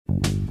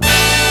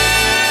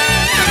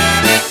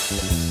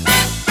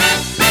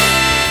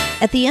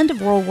At the end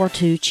of World War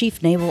II,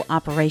 Chief Naval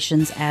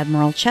Operations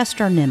Admiral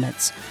Chester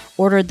Nimitz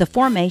ordered the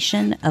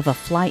formation of a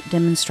flight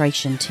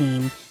demonstration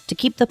team to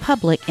keep the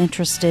public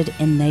interested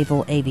in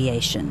naval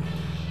aviation.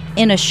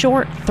 In a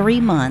short 3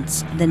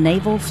 months, the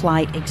Naval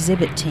Flight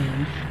Exhibit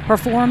Team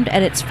performed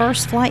at its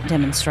first flight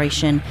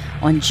demonstration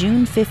on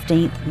June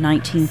 15,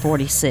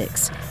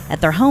 1946, at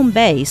their home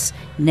base,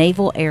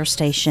 Naval Air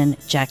Station,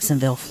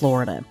 Jacksonville,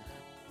 Florida.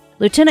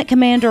 Lieutenant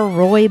Commander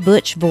Roy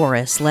Butch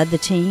Voris led the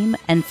team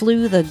and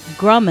flew the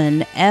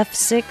Grumman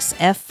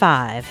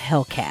F-6F5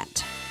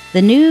 Hellcat.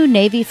 The new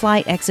Navy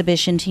Flight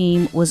Exhibition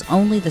Team was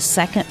only the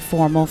second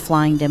formal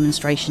flying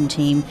demonstration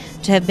team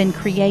to have been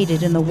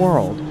created in the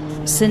world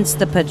since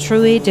the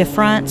Patrouille de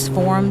France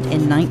formed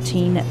in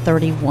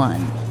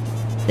 1931.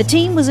 The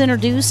team was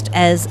introduced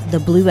as the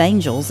Blue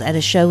Angels at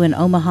a show in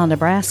Omaha,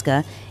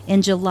 Nebraska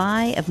in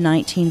July of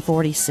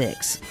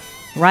 1946.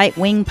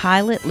 Right-wing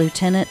pilot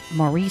Lieutenant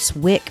Maurice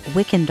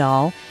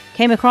Wickendahl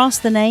came across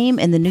the name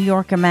in the New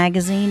Yorker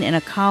magazine in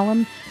a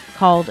column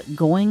called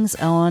Goings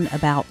On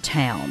About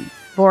Town.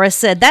 Voris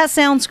said, "That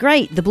sounds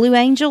great. The Blue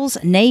Angels,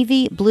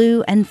 Navy,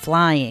 Blue, and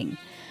Flying."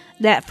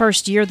 That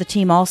first year, the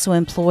team also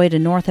employed a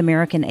North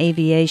American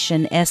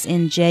Aviation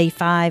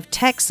SNJ-5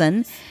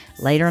 Texan,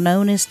 later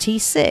known as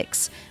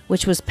T-6,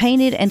 which was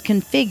painted and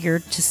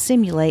configured to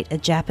simulate a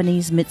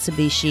Japanese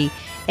Mitsubishi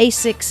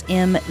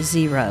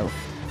A6M0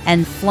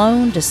 and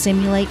flown to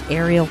simulate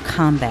aerial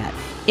combat.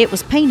 It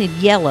was painted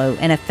yellow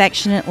and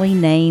affectionately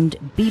named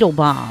Beetle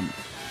Bomb.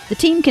 The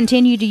team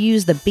continued to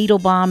use the Beetle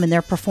Bomb in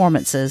their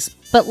performances,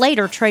 but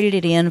later traded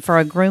it in for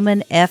a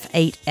Grumman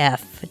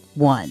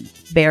F-8F-1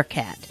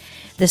 Bearcat,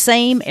 the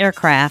same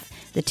aircraft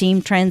the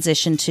team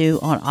transitioned to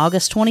on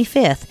August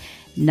 25,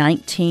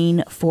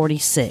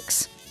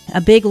 1946.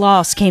 A big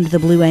loss came to the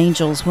Blue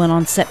Angels when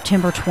on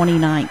September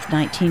 29,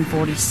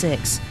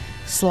 1946,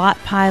 slot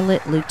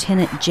pilot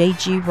Lieutenant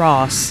J.G.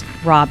 Ross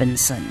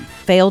Robinson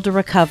failed to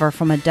recover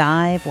from a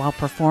dive while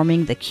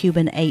performing the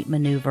Cuban 8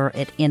 maneuver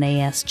at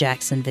NAS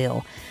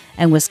Jacksonville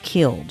and was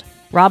killed.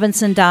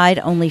 Robinson died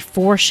only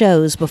 4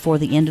 shows before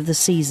the end of the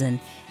season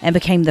and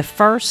became the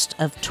first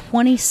of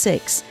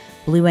 26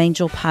 Blue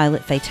Angel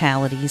pilot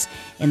fatalities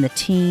in the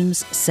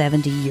team's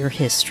 70-year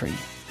history.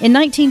 In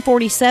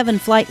 1947,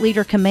 Flight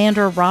Leader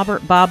Commander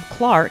Robert Bob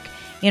Clark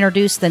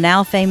introduced the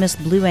now famous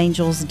Blue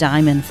Angels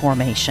Diamond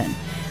Formation.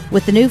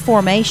 With the new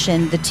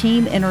formation, the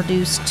team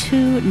introduced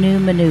 2 new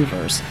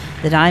maneuvers,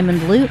 the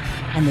Diamond Loop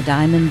and the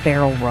Diamond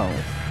Barrel Roll,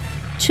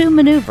 2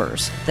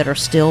 maneuvers that are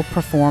still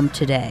performed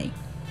today.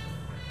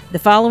 The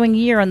following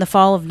year, in the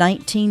fall of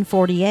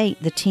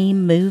 1948, the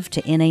team moved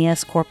to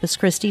NAS Corpus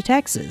Christi,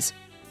 Texas.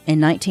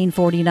 In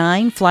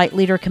 1949, Flight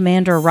Leader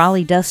Commander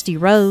Raleigh Dusty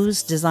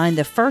Rose designed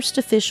the first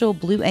official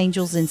Blue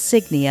Angels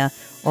insignia,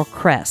 or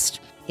crest.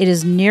 It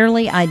is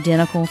nearly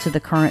identical to the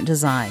current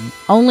design.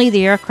 Only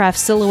the aircraft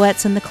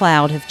silhouettes in the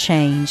cloud have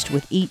changed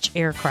with each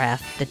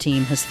aircraft the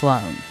team has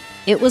flown.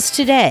 It was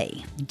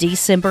today,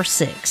 December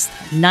 6,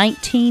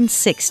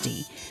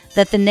 1960,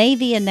 that the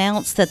Navy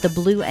announced that the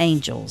Blue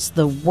Angels,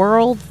 the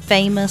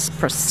world-famous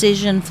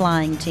precision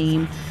flying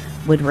team,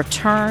 would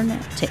return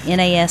to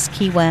NAS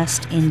Key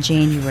West in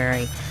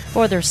January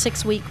for their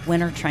 6-week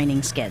winter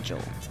training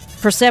schedule.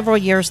 For several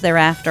years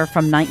thereafter,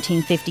 from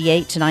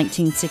 1958 to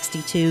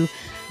 1962,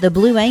 the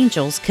Blue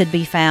Angels could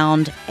be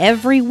found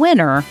every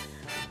winter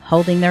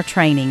holding their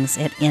trainings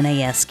at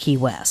NAS Key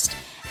West.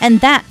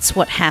 And that's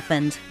what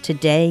happened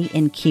today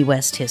in Key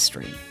West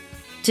history.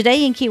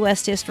 Today in Key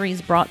West history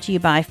is brought to you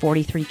by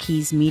 43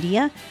 Keys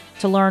Media.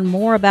 To learn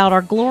more about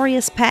our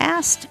glorious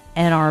past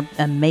and our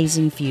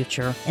amazing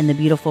future in the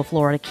beautiful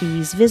Florida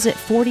Keys, visit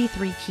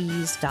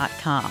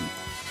 43keys.com.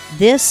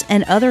 This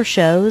and other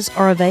shows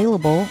are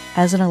available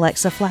as an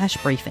Alexa flash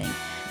briefing.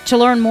 To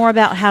learn more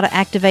about how to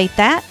activate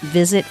that,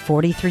 visit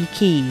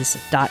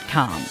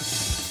 43keys.com.